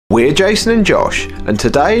We're Jason and Josh, and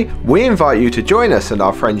today we invite you to join us and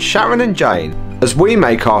our friends Sharon and Jane as we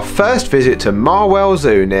make our first visit to Marwell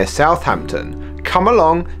Zoo near Southampton. Come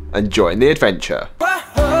along and join the adventure.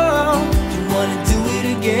 Whoa, you wanna do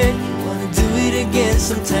it again? You wanna do it again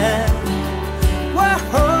sometime?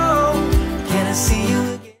 Whoa, can I see you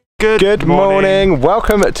again? Good morning,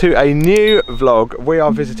 welcome to a new vlog. We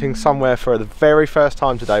are visiting somewhere for the very first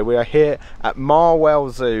time today. We are here at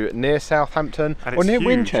Marwell Zoo near Southampton, or near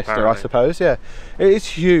Winchester apparently. I suppose, yeah. It is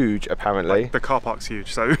huge apparently. Like, the car park's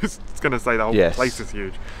huge, so it's going to say the whole place is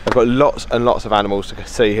huge. I've got lots and lots of animals to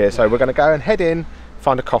see here, so we're going to go and head in,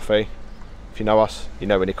 find a coffee. If you know us, you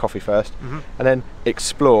know we need coffee first, and then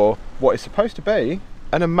explore what is supposed to be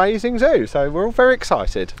an amazing zoo. So we're all very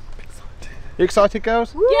excited. You excited,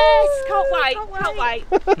 girls? Woo! Yes, can't wait.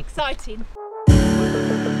 Exciting.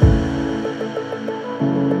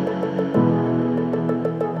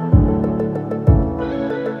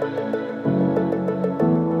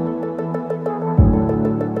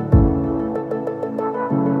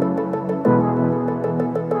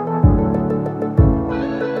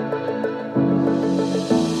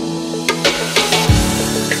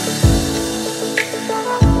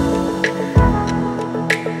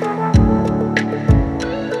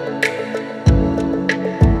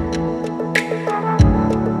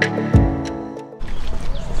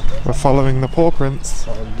 Following the paw prints.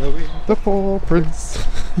 The paw prints.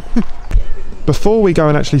 Before we go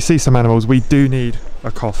and actually see some animals, we do need a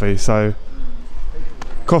coffee. So,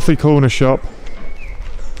 coffee corner shop.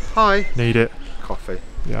 Hi. Need it. Coffee.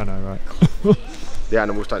 Yeah, I know, right? The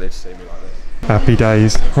animals don't need to see me like this. Happy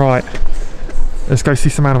days. Right. Let's go see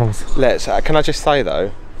some animals. Let's. Can I just say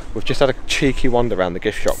though, we've just had a cheeky wander around the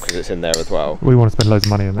gift shop because it's in there as well. We want to spend loads of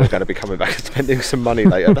money in there. We're going to be coming back and spending some money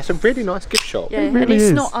later. That's a really nice gift shop. Yeah, it really and it's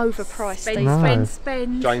is. not overpriced.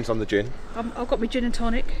 Spend. Jane's on the gin. I've got my gin and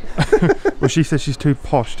tonic. Well, she says she's too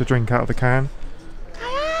posh to drink out of the can.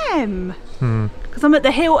 I am. Because I'm at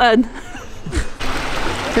the Hilton.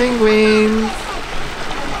 Penguins!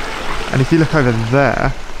 And if you look over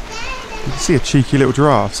there, you can see a cheeky little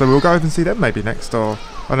giraffe. So we'll go over and see them maybe next, or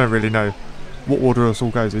I don't really know what order us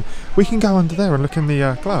all goes in. We can go under there and look in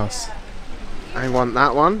the glass. I want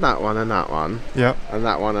that one, and that one. Yep. And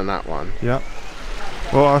that one, and that one. Yep.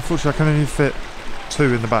 Well, unfortunately I can only fit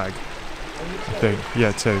 2 in the bag. I think.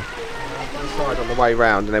 Yeah, 2. Decide on the way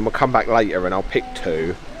round, and then we'll come back later and I'll pick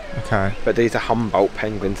 2. Okay. But these are Humboldt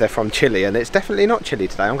penguins. They're from Chile, and it's definitely not chilly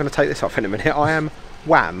today. I'm going to take this off in a minute. I am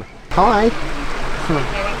Wham. Hi.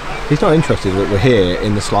 He's not interested that we're here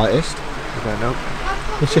in the slightest. I don't know.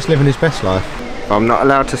 He's just living his best life. If I'm not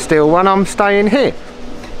allowed to steal one, I'm staying here.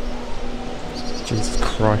 Jesus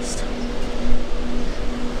Christ.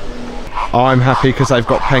 I'm happy because they've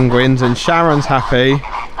got penguins, and Sharon's happy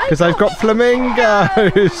because they've got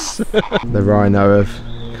flamingos. The rhino have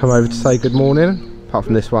come over to say good morning, apart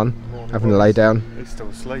from this one, having a lay down. He's still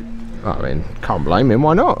asleep. I mean, can't blame him,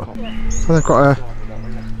 why not? Well, they've got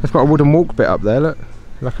a wooden walk bit up there, look,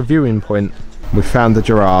 like a viewing point. We found the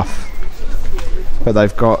giraffe, but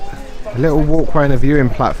they've got a little walkway and a viewing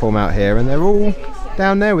platform out here, and they're all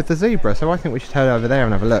down there with the zebra, so I think we should head over there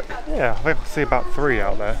and have a look. Yeah, I think I see about 3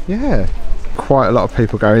 out there. Yeah, quite a lot of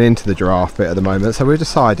people going into the giraffe bit at the moment, so we've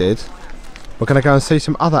decided we're going to go and see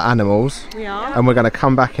some other animals. We are. And we're going to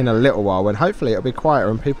come back in a little while when hopefully it'll be quieter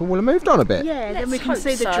and people will have moved on a bit. Yeah, then we can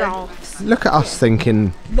see the giraffes. Look at us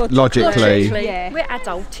thinking logically. Yeah. We're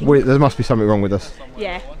adulting. There must be something wrong with us.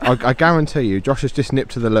 Yeah. I guarantee you, Josh has just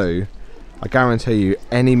nipped to the loo. I guarantee you,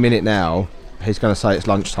 any minute now, he's going to say it's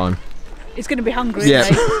lunchtime. He's going to be hungry,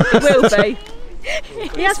 isn't he? It will be.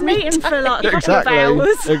 He hasn't eaten for like a couple of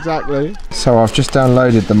hours. Exactly. So I've just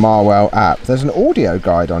downloaded the Marwell app. There's an audio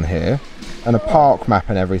guide on here and a park map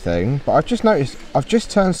and everything, but I've just noticed I've just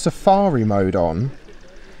turned safari mode on,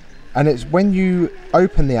 and it's when you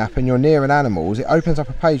open the app and you're near an animal, it opens up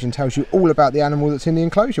a page and tells you all about the animal that's in the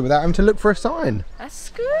enclosure without having to look for a sign. That's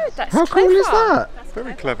good. That's How clever. cool is that? That's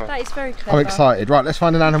very clever. That is very clever. I'm excited. Right, let's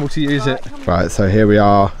find an animal to use it. Right, so here we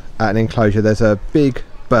are at an enclosure. There's a big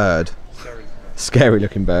bird. Scary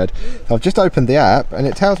looking bird. So I've just opened the app and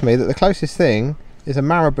it tells me that the closest thing is a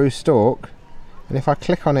marabou stork, and if I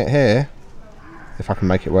click on it here, if I can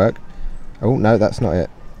make it work. Oh no, that's not it.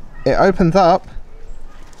 It opens up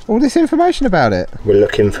all this information about it. We're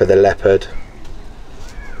looking for the leopard.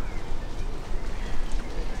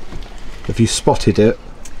 Have you spotted it?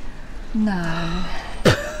 No.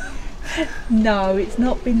 No, it's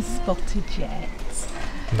not been spotted yet.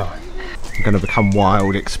 No. We're going to become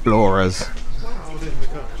wild explorers.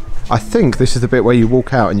 I think this is the bit where you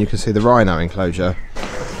walk out and you can see the rhino enclosure.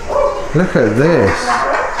 Look at this.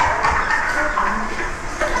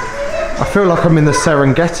 I feel like I'm in the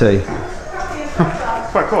Serengeti.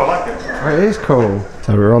 Quite cool, I like it. It is cool.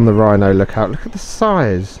 So we're on the rhino lookout. Look at the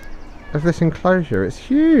size of this enclosure. It's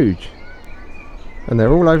huge. And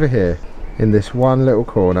they're all over here in this one little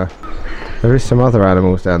corner. There is some other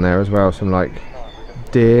animals down there as well. Some like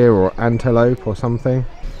deer or antelope or something.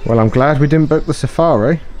 Well, I'm glad we didn't book the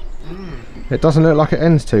safari. It doesn't look like it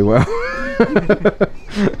ends too well.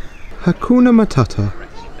 Hakuna Matata.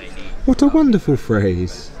 What a wonderful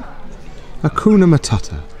phrase. Hakuna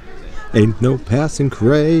Matata. Ain't no passing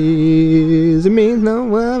craze. It means no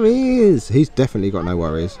worries. He's definitely got no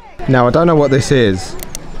worries. Now, I don't know what this is.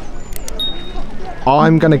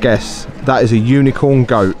 I'm going to guess that is a unicorn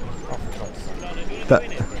goat. That...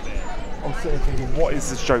 I'm sitting thinking, what is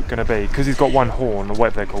this joke going to be? Because he's got one horn, or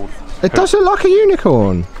whatever they're called. It does look like a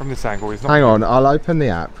unicorn. From this angle, he's not. Hang on, I'll open the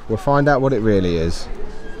app. We'll find out what it really is.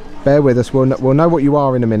 Bear with us, we'll know what you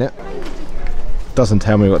are in a minute. Doesn't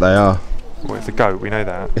tell me what they are. Well, it's a goat, we know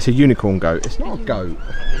that. It's a unicorn goat. It's not a goat.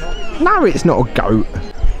 No, it's not a goat.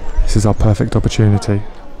 This is our perfect opportunity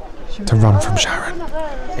to run from Sharon.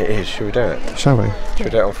 It is. Should we do it? Shall we? Should we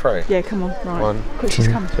do it on 3? Yeah, come on. Right. 1, Quick, she's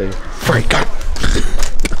coming. 2, 3, go!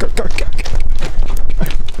 Go.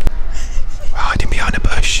 We're hiding behind a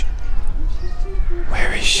bush.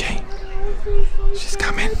 Where is she? She's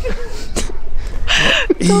coming.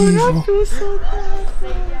 Evil.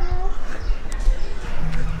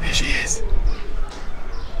 Here she is.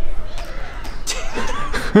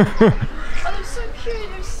 I'm so cute,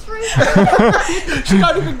 there's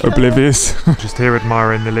 3. Oblivious. Just here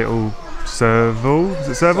admiring the little serval. Is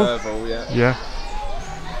it serval? Serval, yeah. Yeah.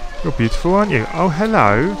 You're beautiful, aren't you? Oh,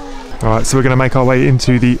 hello. Alright, so we're going to make our way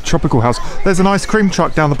into the tropical house. There's an ice cream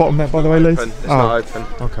truck down the bottom there, by the way, Liz. It's not open.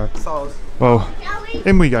 Okay. Well,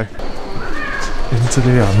 in we go. Into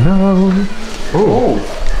the unknown. Oh.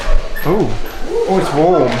 Oh. Oh, it's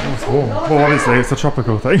warm. It's warm. Well, obviously, it's a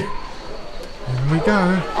tropical thing. In we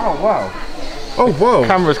go. Oh, wow. Oh, whoa.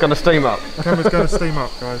 Camera's going to steam up. Camera's going to steam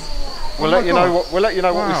up, guys. We'll let you know what we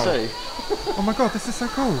see. Oh my god, this is so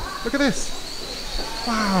cool. Look at this.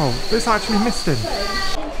 Wow, it's actually misting.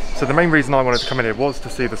 So the main reason I wanted to come in here was to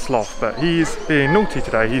see the sloth, but he's being naughty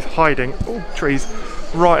today. He's hiding all trees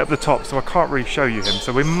right up the top, so I can't really show you him.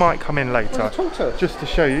 So we might come in later. There's a tortoise. Just to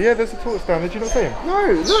show you. Yeah, there's a tortoise down there. Did you not see him?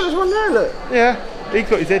 No, look, there's one there, look. Yeah, he's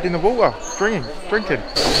got his head in the water, drinking.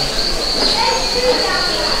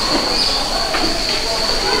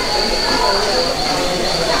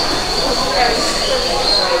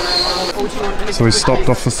 So we stopped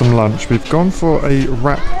off for some lunch. We've gone for a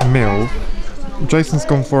wrap meal. Jason's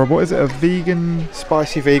gone for what is it? A vegan,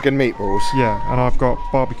 spicy vegan meatballs. Yeah, and I've got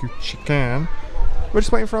barbecue chicken. We're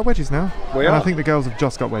just waiting for our wedges now. We and are. I think the girls have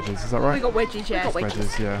just got wedges. Is that right? We got wedges, yeah.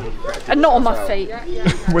 Wedges, yeah. And not on my feet.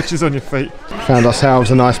 Wedges on your feet. Found ourselves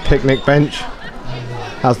a nice picnic bench.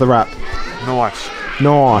 How's the wrap? Nice.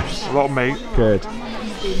 Nice. A lot of meat. Good.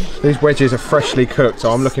 These wedges are freshly cooked,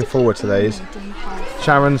 so I'm looking forward to these.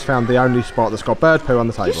 Sharon's found the only spot that's got bird poo on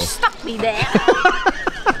the table. You stuck me there.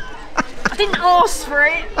 I didn't ask for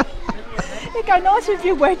it. They go nice with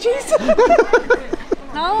your wedges.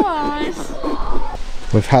 Nice.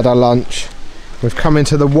 We've had our lunch. We've come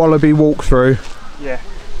into the wallaby walkthrough. Yeah.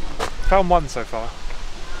 Found one so far.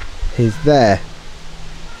 He's there.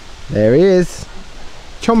 There he is.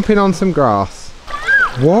 Chomping on some grass.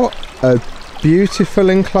 What a beautiful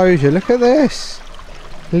enclosure. Look at this.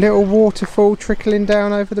 Little waterfall trickling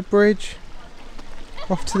down over the bridge.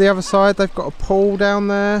 Off to the other side, they've got a pool down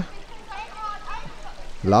there.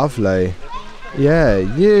 Lovely. Yeah,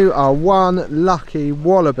 you are one lucky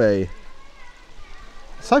wallaby.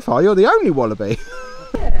 So far, you're the only wallaby.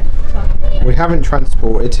 We haven't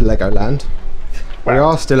transported to Legoland. We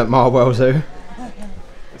are still at Marwell Zoo.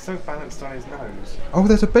 It's so balanced on his nose. Oh,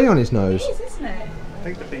 there's a bee on his nose. It is, isn't it? I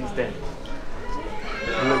think the bee's dead.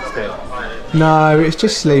 It looks dead. No, it's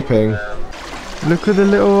just sleeping. Look at the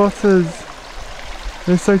little otters.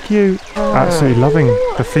 They're so cute. Absolutely loving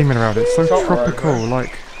the theming around it. It's so tropical,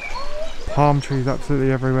 like palm trees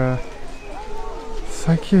absolutely everywhere.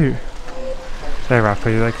 So cute. They're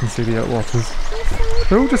happy, they can see the otters.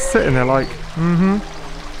 They're all just sitting there like,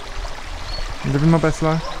 living my best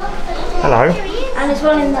life. Hello. And there's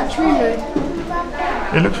one in that tree room.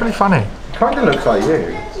 It looks really funny. Kind of looks like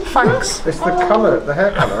you. Thanks. It's the colour, the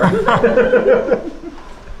hair colour.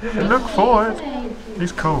 Look forward.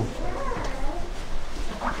 He's cool.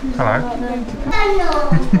 Hello.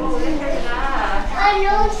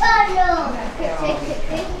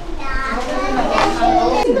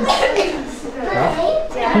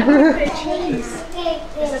 Cheese.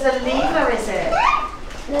 This is a lemur, is it?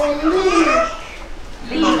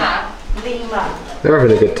 Lemur. They're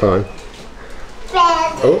having a good time.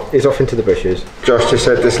 Oh, he's off into the bushes. Josh just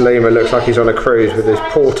said this lemur looks like he's on a cruise with his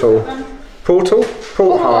porthole.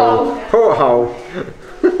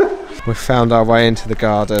 We've found our way into the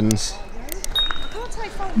gardens.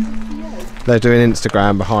 They're doing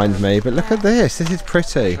Instagram behind me, but look at this. This is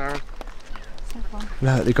pretty.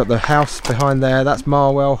 Look, they've got the house behind there. That's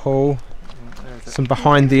Marwell Hall. Some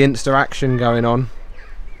behind the Insta action going on.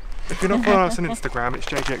 If you're not following us on Instagram, it's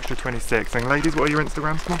JGExtra26. And ladies, what are your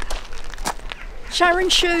Instagrams for? Sharon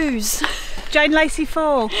Shoes. Jane Lacey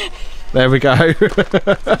 4. There we go.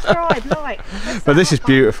 Subscribe, like. But this is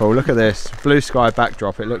beautiful. Look at this blue sky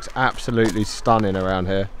backdrop. It looks absolutely stunning around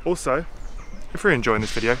here. Also, if you're enjoying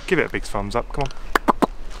this video, give it a big thumbs up. Come on.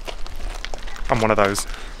 I'm one of those.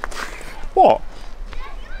 What?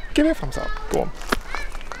 Give it a thumbs up. Go on.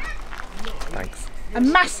 Thanks. A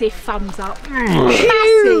massive thumbs up.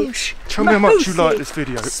 Massive. Tell me how much you like this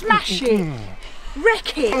video. Smash it.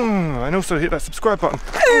 Wreck it. And also hit that subscribe button.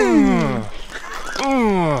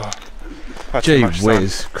 Gee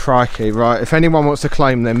whiz, crikey. Right, if anyone wants to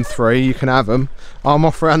claim them 3, you can have them. I'm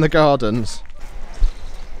off around the gardens.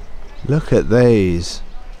 Look at these.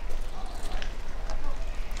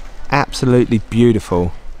 Absolutely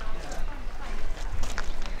beautiful.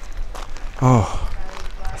 Oh,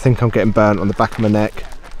 I think I'm getting burnt on the back of my neck.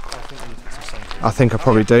 I think I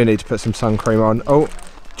probably do need to put some sun cream on. Oh,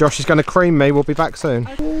 Josh is going to cream me. We'll be back soon.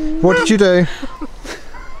 What did you do?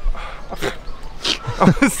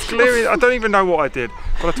 I was clearing. I don't even know what I did,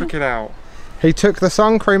 but I took it out. He took the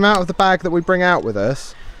sun cream out of the bag that we bring out with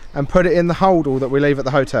us and put it in the holdall that we leave at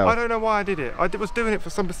the hotel. I don't know why I did it. I was doing it for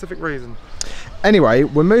some specific reason. Anyway,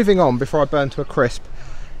 we're moving on before I burn to a crisp.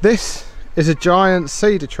 This is a giant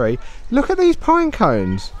cedar tree. Look at these pine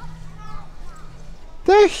cones.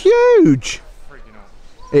 They're huge.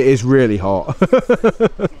 It is really hot.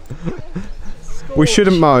 We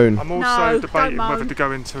shouldn't moan. I'm also debating whether to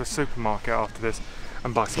go into a supermarket after this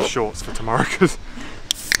and buy some shorts for tomorrow because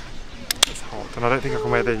it's hot and I don't think I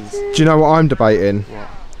can wear these. Do you know what I'm debating? What?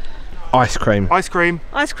 Ice cream. Ice cream.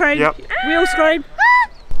 Ice cream. Yep. We all scream.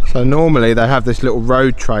 So normally they have this little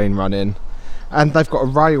road train running and they've got a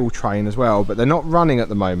rail train as well, but they're not running at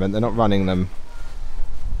the moment. They're not running them,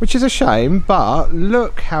 which is a shame, but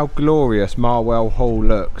look how glorious Marwell Hall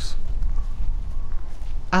looks.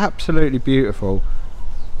 Absolutely beautiful.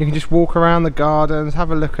 You can just walk around the gardens, have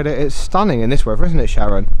a look at it. It's stunning in this weather, isn't it,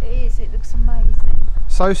 Sharon? It is, it looks amazing.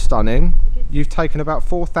 So stunning. You've taken about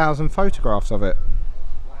 4,000 photographs of it.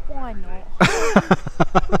 Why not?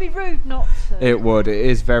 It would be rude not to. It would. It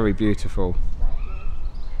is very beautiful.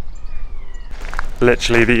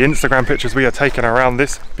 Literally the Instagram pictures we are taking around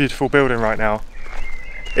this beautiful building right now.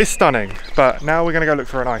 It's stunning, but now we're going to go look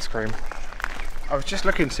for an ice cream. I was just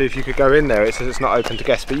looking to see if you could go in there. It says it's not open to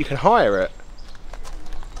guests, but you can hire it.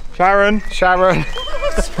 Sharon, can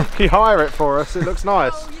you hire it for us? It looks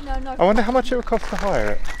nice. Oh, you know, no. I wonder how much it would cost to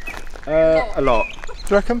hire it. A lot. Do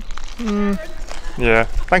you reckon? Yeah.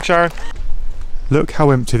 Thanks, Sharon. Look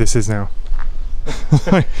how empty this is now.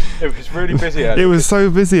 It was really busy earlier. It was so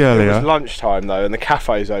busy earlier. It was lunchtime though, and the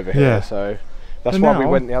cafe's over here, Yeah. so that's And why now- we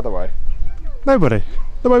went the other way. Nobody.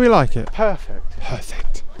 The way we like it. Perfect.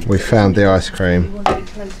 Perfect. We found the ice cream.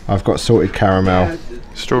 I've got salted caramel,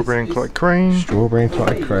 Strawberry and clotted cream. strawberry and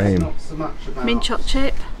clotted cream. Mint chocolate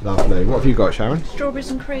chip, Lovely. What have you got, Sharon? strawberries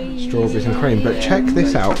and cream. Strawberries and cream. But check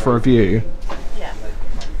this out for a view.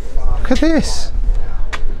 Look at this.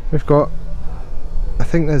 We've got, I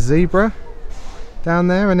think there's zebra down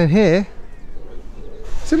there, and then here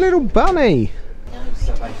it's a little bunny.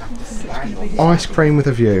 Ice cream with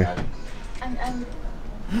a view.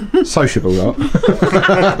 Sociable lot.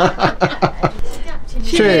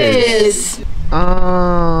 Cheers.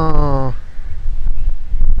 Ah,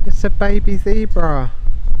 it's a baby zebra.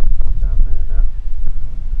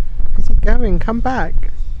 Where's he going? Come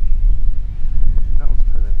back.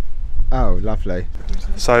 Oh, lovely.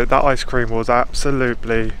 So that ice cream was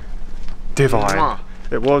absolutely divine.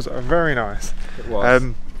 It was very nice. It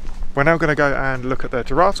was. We're now going to go and look at the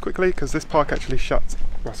giraffes quickly because this park actually shuts.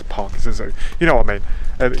 Well, it's a park, it's a zoo. You know what I mean.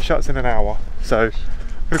 It shuts in an hour. So I'm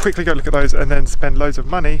going to quickly go look at those and then spend loads of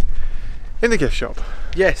money in the gift shop.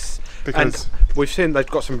 Yes. Because and we've seen they've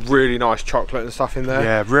got some really nice chocolate and stuff in there.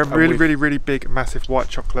 yeah, really big, massive white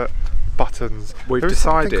chocolate buttons. We've There is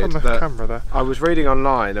something decided on the that camera there. I was reading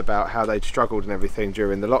online about how they'd struggled and everything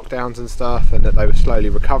during the lockdowns and stuff, and that they were slowly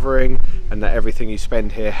recovering, and that everything you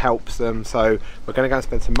spend here helps them. So we're going to go and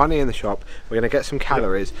spend some money in the shop. We're going to get some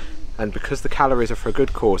calories, and because the calories are for a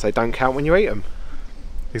good cause, they don't count when you eat them.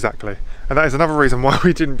 Exactly. And that is another reason why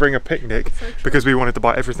we didn't bring a picnic, because we wanted to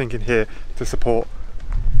buy everything in here to support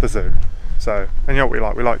the zoo. So, and you know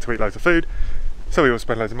what we like to eat loads of food. So we all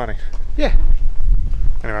spend loads of money. Yeah.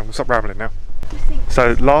 Anyway, we'll stop rambling now.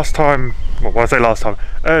 So last time, well, when I say last time,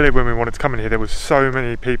 earlier when we wanted to come in here, there was so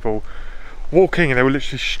many people walking and they were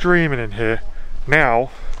literally streaming in here.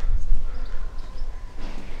 Now,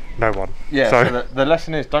 no one. Yeah, so the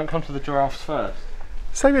lesson is don't come to the giraffes first.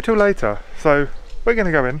 Save it till later. So we're going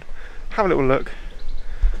to go in, have a little look,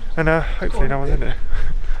 and hopefully no one's in it.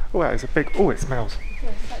 Oh, that is a big, oh, it smells.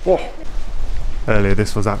 Whoa. Earlier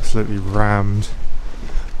this was absolutely rammed.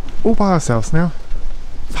 All by ourselves now.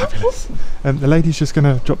 Fabulous. The lady's just going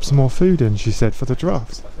to drop some more food in, she said, for the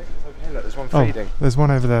giraffes. I think it's okay, look, there's one feeding. Oh, there's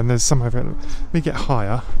one over there and there's some over there. Let me get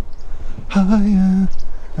higher. Higher,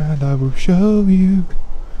 and I will show you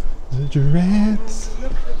the giraffes.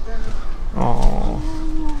 Oh,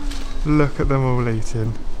 look at them all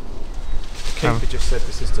eating. Keeper just said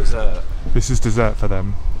this is dessert. This is dessert for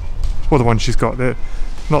them. Well, the one she's got there.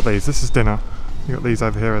 Not these, this is dinner. You got these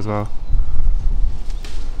over here as well.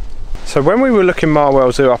 So when we were looking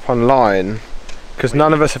Marwell Zoo up online, because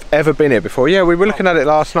none of us have ever been here before, yeah, we were looking at it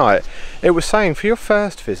last night, it was saying for your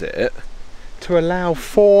first visit to allow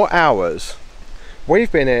 4 hours.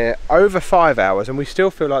 We've been here over 5 hours and we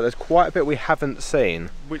still feel like there's quite a bit we haven't seen.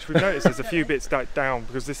 Which we've noticed there's a few bits down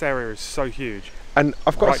because this area is so huge. And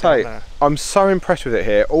I've got to say, I'm so impressed with it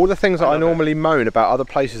here. All the things that I normally moan about other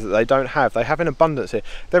places that they don't have, they have in abundance here.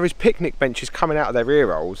 There is picnic benches coming out of their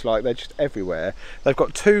ear holes, like they're just everywhere. They've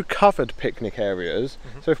got 2 covered picnic areas,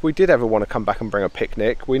 so if we did ever want to come back and bring a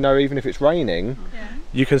picnic, we know even if it's raining,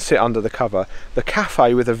 you can sit under the cover. The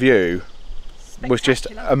cafe with a view was just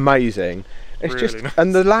amazing. It's really just nice.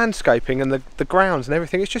 And the landscaping and the grounds and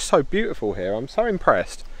everything, it's just so beautiful here. I'm so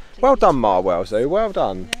impressed. Well done, Marwell Zoo, well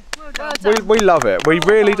done. Yeah. Well done. We love it, we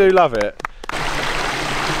really do love it.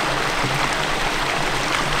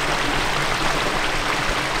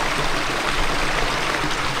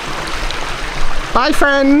 Bye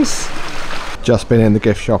friends! Just been in the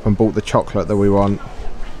gift shop and bought the chocolate that we want.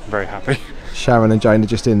 Very happy. Sharon and Jane are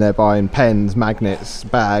just in there buying pens, magnets,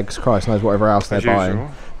 bags, Christ knows whatever else they're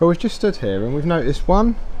buying. But we've just stood here and we've noticed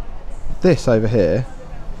one, this over here,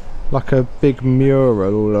 like a big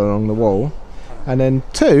mural all along the wall, and then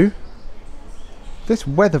 2, this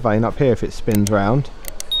weather vane up here if it spins round.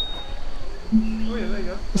 Oh yeah, there you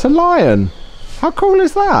go. It's a lion. How cool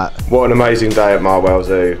is that? What an amazing day at Marwell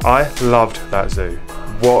Zoo. I loved that zoo.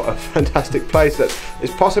 What a fantastic place.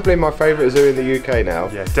 It's possibly my favourite zoo in the UK now.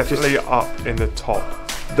 Yeah, definitely up in the top.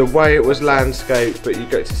 The way it was landscaped, but you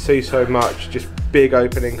get to see so much, just big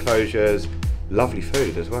open enclosures, lovely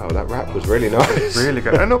food as well. That wrap was really nice. Really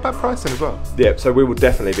good, and not bad pricing as well. Yeah, so we will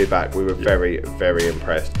definitely be back. We were very, very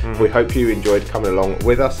impressed. We hope you enjoyed coming along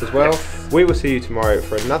with us as well. We will see you tomorrow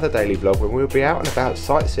for another daily vlog when we'll be out and about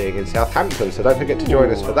sightseeing in Southampton, so don't forget to join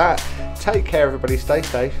us for that. Take care everybody, stay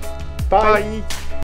safe. Bye. Bye.